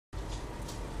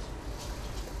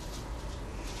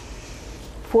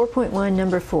4.1,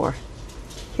 number 4.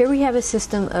 Here we have a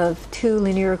system of two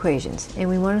linear equations, and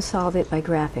we want to solve it by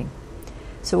graphing.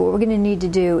 So what we're going to need to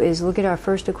do is look at our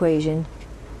first equation,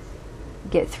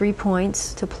 get 3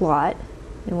 points to plot,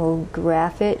 and we'll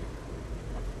graph it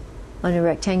on a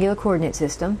rectangular coordinate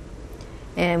system.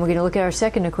 And we're going to look at our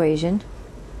second equation,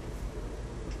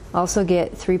 also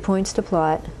get 3 points to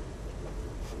plot,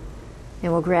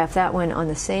 and we'll graph that one on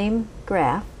the same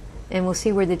graph, and we'll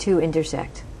see where the two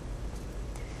intersect.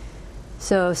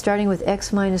 So starting with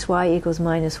x minus y equals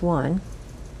minus 1,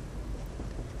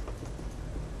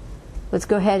 let's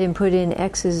go ahead and put in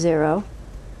x is 0.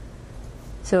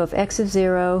 So if x is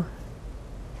 0,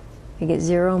 I get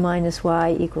 0 minus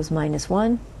y equals minus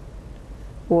 1,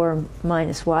 or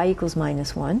minus y equals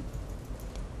minus 1.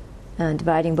 And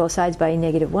dividing both sides by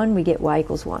negative 1, we get y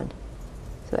equals 1.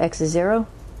 So x is 0,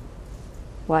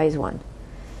 y is 1.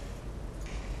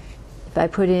 If I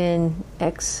put in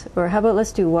x, or how about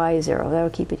let's do y is 0, that'll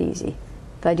keep it easy.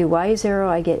 If I do y is 0,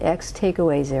 I get x take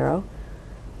away 0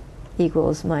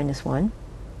 equals minus 1.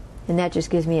 And that just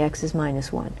gives me x is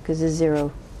minus 1, because the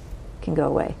 0 can go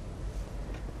away.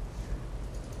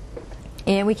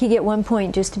 And we can get 1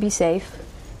 point just to be safe.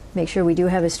 Make sure we do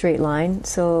have a straight line.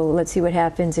 So let's see what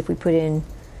happens if we put in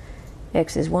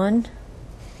x is 1.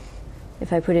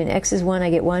 If I put in x is 1, I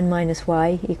get 1 minus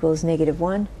y equals negative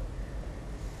 1.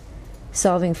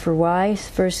 Solving for y,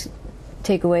 first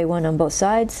take away 1 on both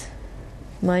sides.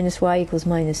 Minus y equals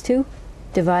minus 2.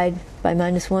 Divide by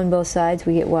minus 1 both sides,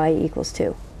 we get y equals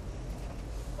 2.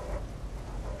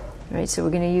 Alright, so we're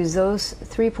going to use those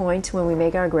 3 points when we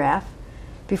make our graph.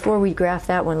 Before we graph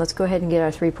that one, let's go ahead and get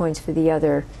our 3 points for the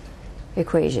other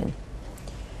equation.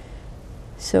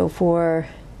 So for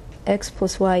x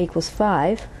plus y equals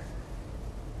 5,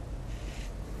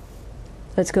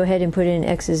 let's go ahead and put in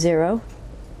x is 0.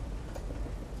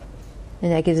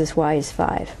 And that gives us y is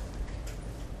 5.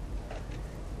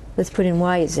 Let's put in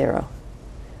y is 0.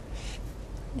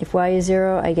 If y is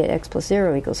 0, I get x plus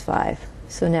 0 equals 5.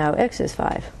 So now x is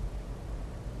 5.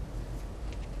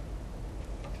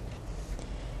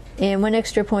 And one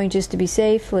extra point just to be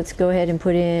safe, let's go ahead and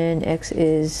put in x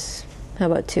is, how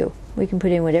about 2? We can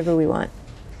put in whatever we want.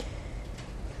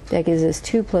 That gives us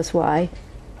 2 plus y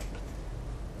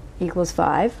equals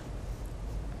 5.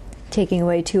 Taking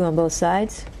away 2 on both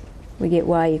sides, we get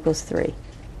y equals 3.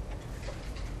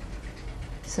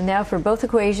 So now for both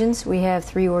equations, we have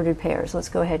 3 ordered pairs. Let's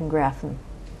go ahead and graph them.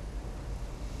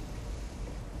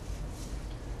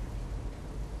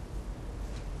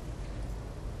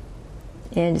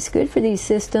 And it's good for these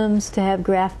systems to have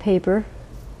graph paper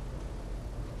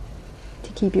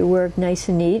to keep your work nice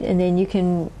and neat, and then you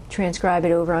can transcribe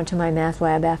it over onto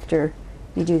MyMathLab after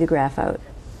you do the graph out.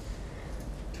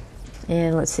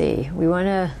 And let's see, we want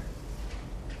to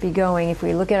be going, if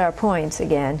we look at our points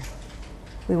again,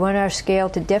 we want our scale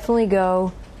to definitely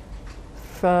go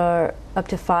for up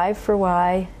to 5 for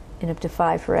y and up to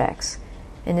 5 for x.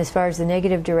 And as far as the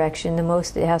negative direction, the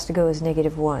most it has to go is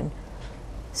negative 1.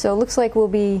 So it looks like we'll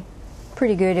be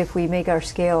pretty good if we make our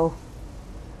scale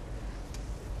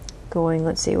going,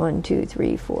 let's see, 1, 2,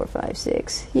 3, 4, 5,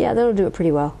 6. Yeah, that'll do it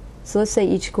pretty well. So let's say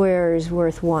each square is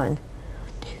worth 1.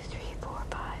 2, 3, 4,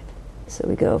 5. So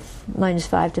we go minus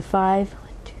 5 to 5. 1,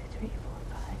 2, 3,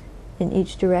 4, 5. In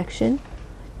each direction. 1,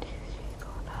 2, 3,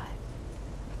 4, 5.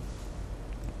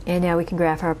 And now we can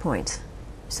graph our points.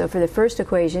 So for the first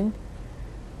equation,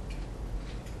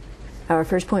 our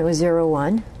first point was 0,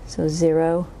 1. So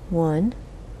 0, 1.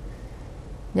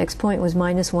 Next point was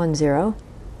minus 1, 0.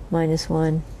 Minus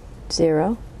 1,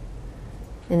 0.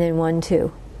 And then 1,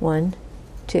 2. 1,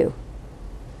 2.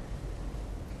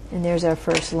 And there's our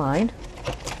first line.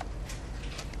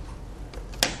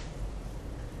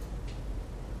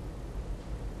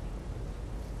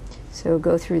 So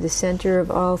go through the center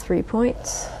of all 3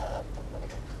 points.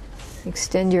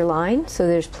 Extend your line so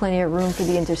there's plenty of room for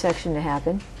the intersection to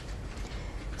happen.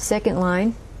 Second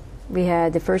line, we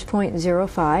had the first point 0,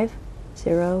 5.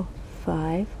 0,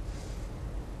 5.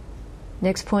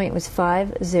 Next point was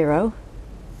 5, 0.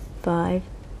 5,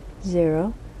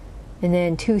 0. And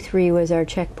then 2, 3 was our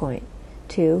checkpoint.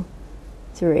 2,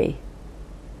 3.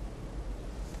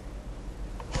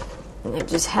 And it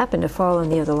just happened to fall on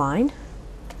the other line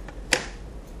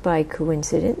by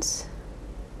coincidence.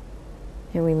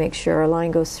 And we make sure our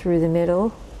line goes through the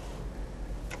middle.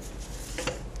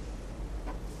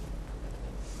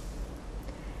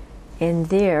 And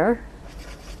there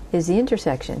is the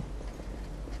intersection.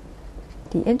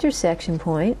 The intersection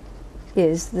point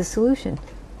is the solution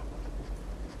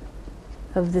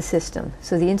of the system.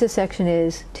 So the intersection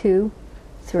is 2,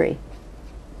 3.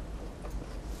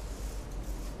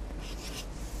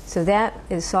 So that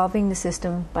is solving the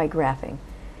system by graphing.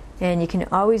 And you can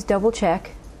always double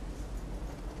check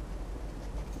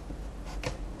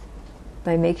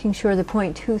by making sure the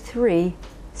point 2, 3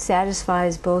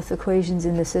 satisfies both equations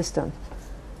in the system.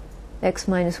 X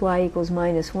minus y equals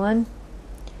minus 1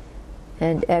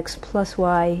 and x plus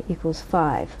y equals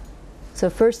 5. So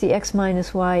first the x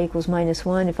minus y equals minus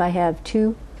 1. If I have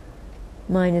 2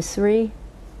 minus 3,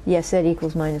 yes, that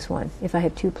equals minus 1. If I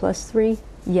have 2 plus 3,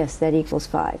 yes, that equals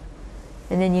 5.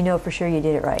 And then you know for sure you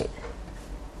did it right.